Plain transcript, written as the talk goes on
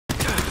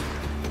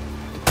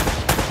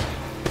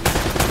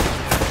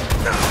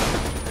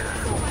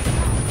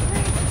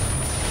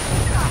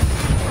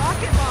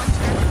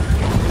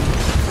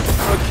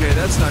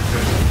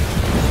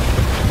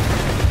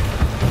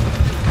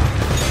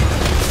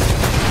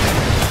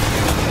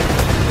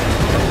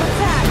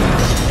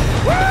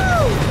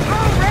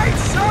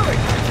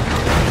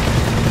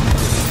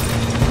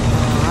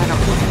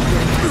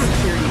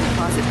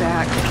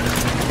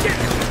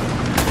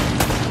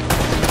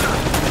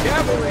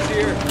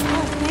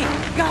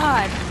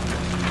God!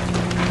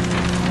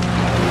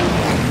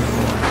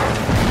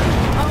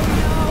 Oh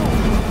no!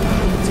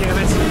 Damn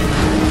it!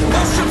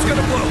 Whole ship's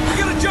gonna blow! We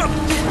gotta jump!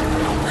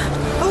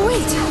 Oh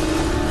wait!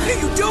 What are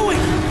you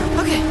doing?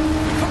 Okay.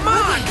 Come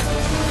on!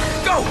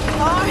 Go!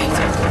 All right.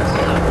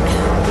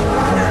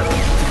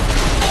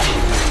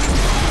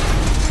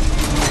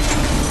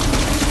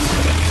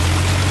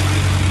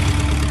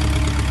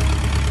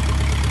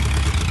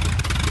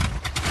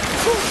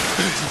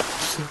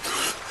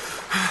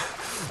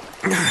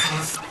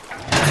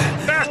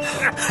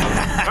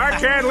 I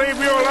can't leave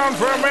you alone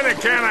for a minute,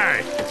 can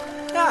I?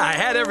 I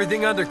had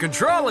everything under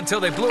control until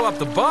they blew up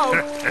the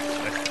boat.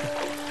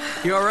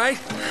 You all right?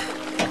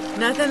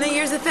 Nothing that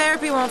years of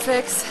therapy won't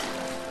fix.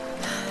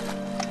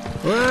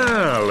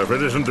 Well, if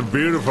it isn't the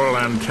beautiful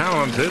and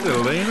talented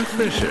Elena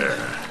Fisher.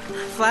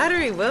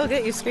 Flattery will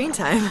get you screen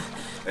time.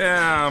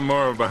 Yeah, I'm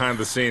more of a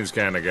behind-the-scenes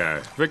kind of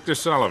guy. Victor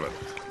Sullivan.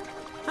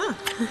 Huh.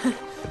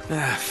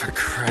 For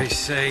Christ's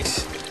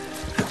sakes.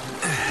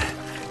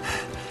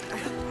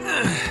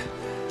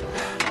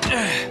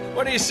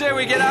 What do you say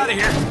we get out of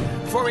here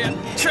before we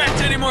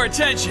attract any more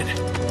attention?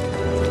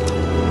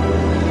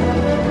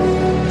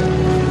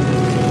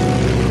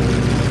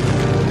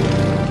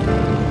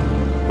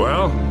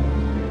 Well?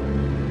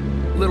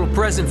 Little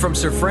present from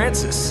Sir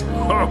Francis.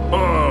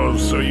 Oh,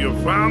 so you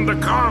found the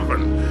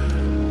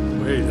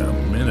coffin. Wait a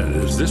minute,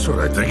 is this what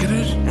I think it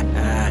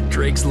is?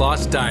 Drake's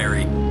lost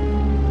diary.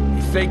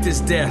 He faked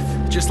his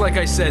death, just like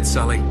I said,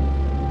 Sully.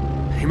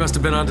 He must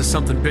have been onto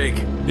something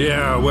big.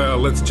 Yeah, well,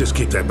 let's just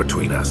keep that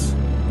between us.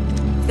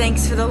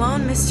 Thanks for the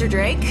loan, Mr.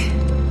 Drake.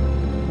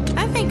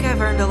 I think I've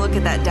earned a look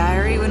at that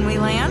diary when we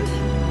land.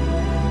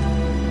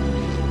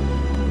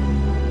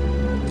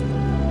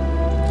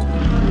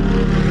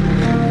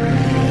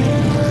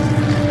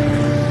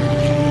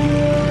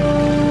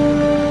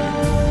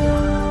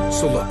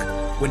 So look,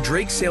 when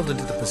Drake sailed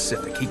into the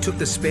Pacific, he took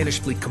the Spanish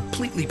fleet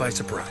completely by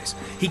surprise.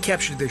 He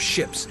captured their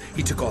ships,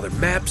 he took all their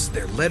maps,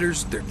 their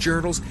letters, their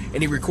journals,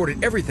 and he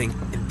recorded everything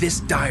in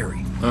this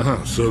diary.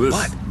 So this...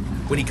 But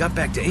when he got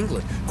back to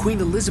England, Queen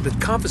Elizabeth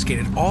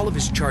confiscated all of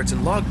his charts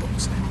and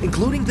logbooks,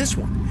 including this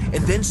one,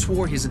 and then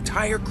swore his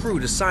entire crew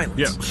to silence.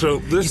 Yeah, so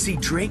this... You see,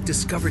 Drake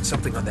discovered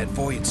something on that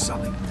voyage,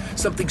 Sully.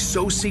 Something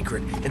so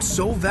secret and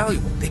so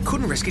valuable, they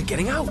couldn't risk it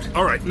getting out.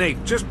 All right,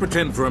 Nate, just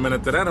pretend for a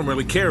minute that I don't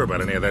really care about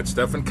any of that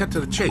stuff and cut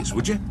to the chase,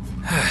 would you?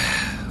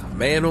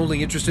 Man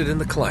only interested in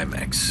the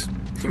climax.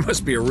 He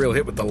must be a real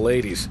hit with the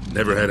ladies.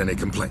 Never had any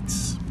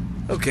complaints.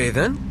 Okay,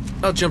 then.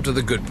 I'll jump to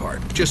the good part,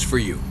 just for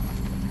you.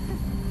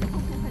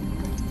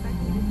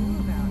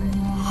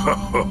 Ho,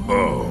 ho,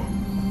 ho.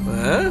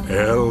 Huh?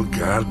 El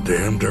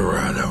goddamn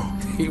Dorado.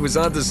 He was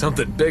onto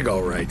something big,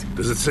 all right.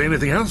 Does it say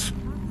anything else?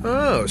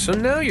 Oh, so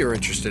now you're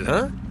interested,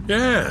 huh?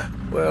 Yeah.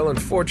 Well,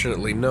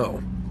 unfortunately,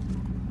 no.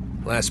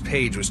 Last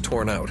page was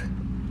torn out.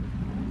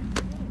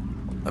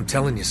 I'm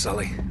telling you,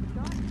 Sully.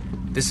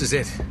 This is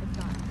it.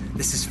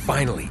 This is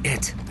finally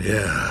it.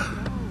 Yeah.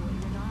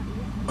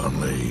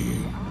 Only...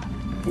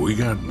 we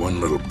got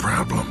one little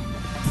problem.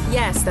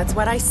 Yes, that's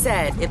what I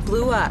said. It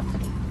blew up.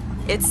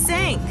 It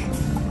sank.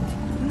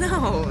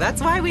 No,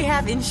 that's why we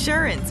have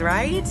insurance,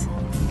 right?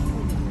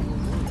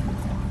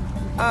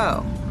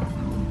 Oh.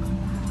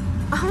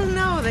 Oh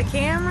no, the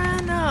camera?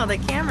 No, the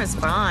camera's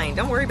fine.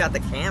 Don't worry about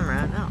the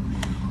camera, no.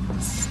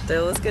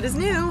 Still as good as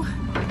new.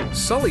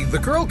 Sully, the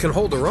girl can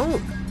hold her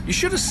own. You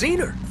should have seen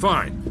her.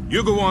 Fine.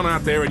 You go on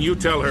out there and you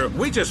tell her,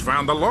 we just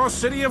found the lost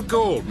city of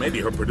gold.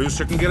 Maybe her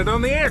producer can get it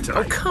on the air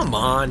tonight. Oh, come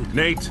on.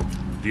 Nate,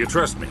 do you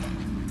trust me?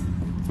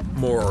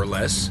 More or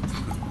less.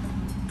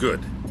 Good.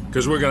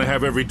 Because we're going to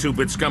have every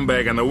two-bit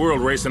scumbag in the world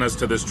racing us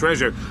to this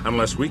treasure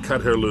unless we cut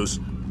her loose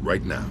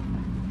right now.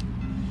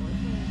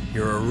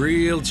 You're a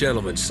real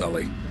gentleman,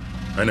 Sully.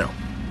 I know.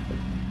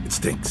 It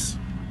stinks.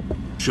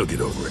 She'll get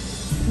over it.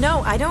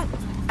 No, I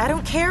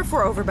don't care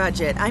for over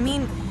budget. I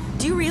mean,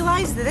 do you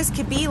realize that this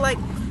could be like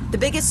the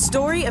biggest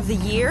story of the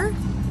year?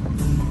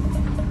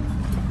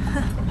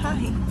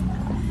 Hi.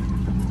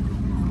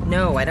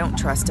 No, I don't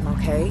trust him,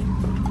 okay?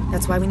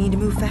 That's why we need to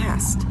move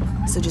fast.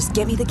 So just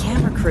get me the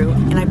camera crew,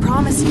 and I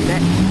promise you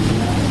that...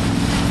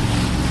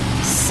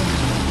 Son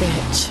of a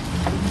bitch.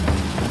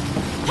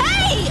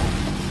 Hey!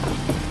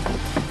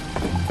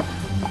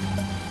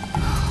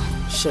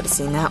 Should have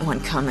seen that one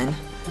coming.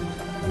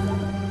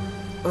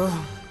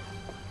 Ugh.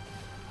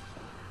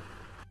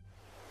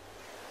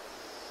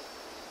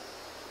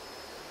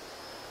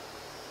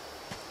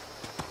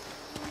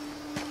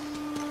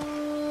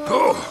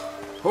 Oh,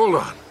 hold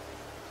on.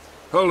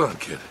 Hold on,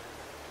 kid.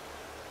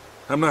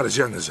 I'm not as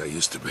young as I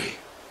used to be.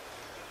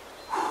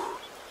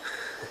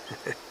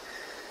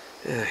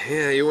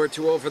 Yeah, you weren't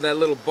too old for that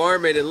little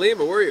barmaid in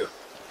Lima, were you?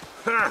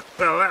 Ha!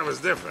 Well, that was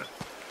different.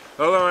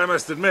 Although I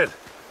must admit,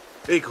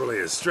 equally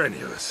as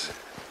strenuous.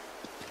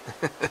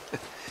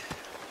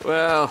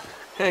 Well,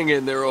 hang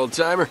in there,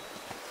 old-timer.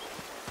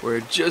 We're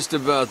just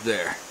about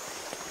there.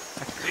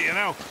 You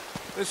know,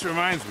 this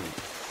reminds me.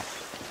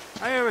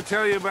 I ever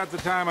tell you about the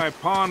time I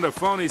pawned a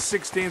phony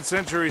 16th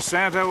century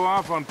Santo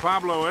off on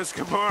Pablo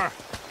Escobar?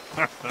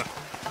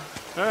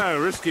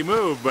 Risky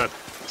move, but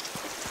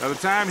by the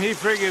time he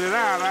figured it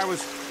out, I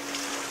was...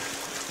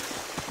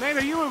 Nate,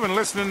 are you even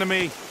listening to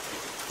me?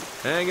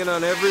 Hanging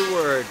on every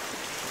word.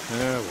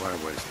 Why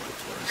waste my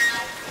words?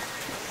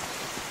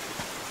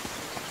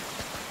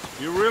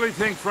 You really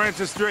think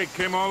Francis Drake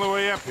came all the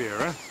way up here,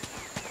 huh?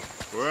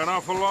 We're an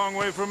awful long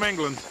way from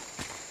England.